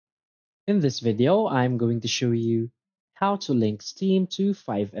In this video, I'm going to show you how to link Steam to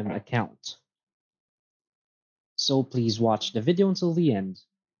FIVEM account. So please watch the video until the end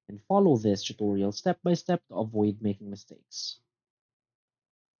and follow this tutorial step by step to avoid making mistakes.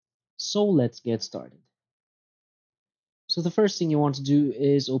 So let's get started. So the first thing you want to do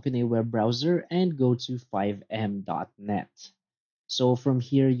is open a web browser and go to fivem.net. So from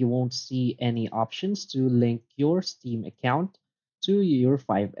here, you won't see any options to link your Steam account to your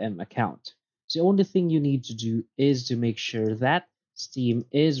FiveM account. So the only thing you need to do is to make sure that Steam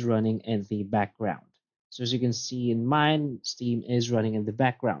is running in the background. So as you can see in mine, Steam is running in the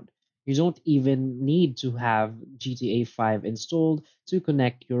background. You don't even need to have GTA 5 installed to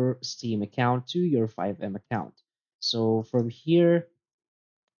connect your Steam account to your FiveM account. So from here,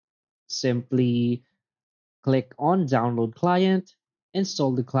 simply click on Download Client,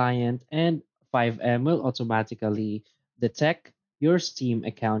 install the client, and FiveM will automatically detect your Steam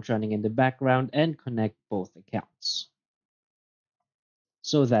account running in the background and connect both accounts.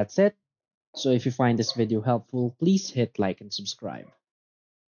 So that's it. So if you find this video helpful, please hit like and subscribe.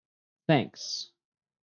 Thanks.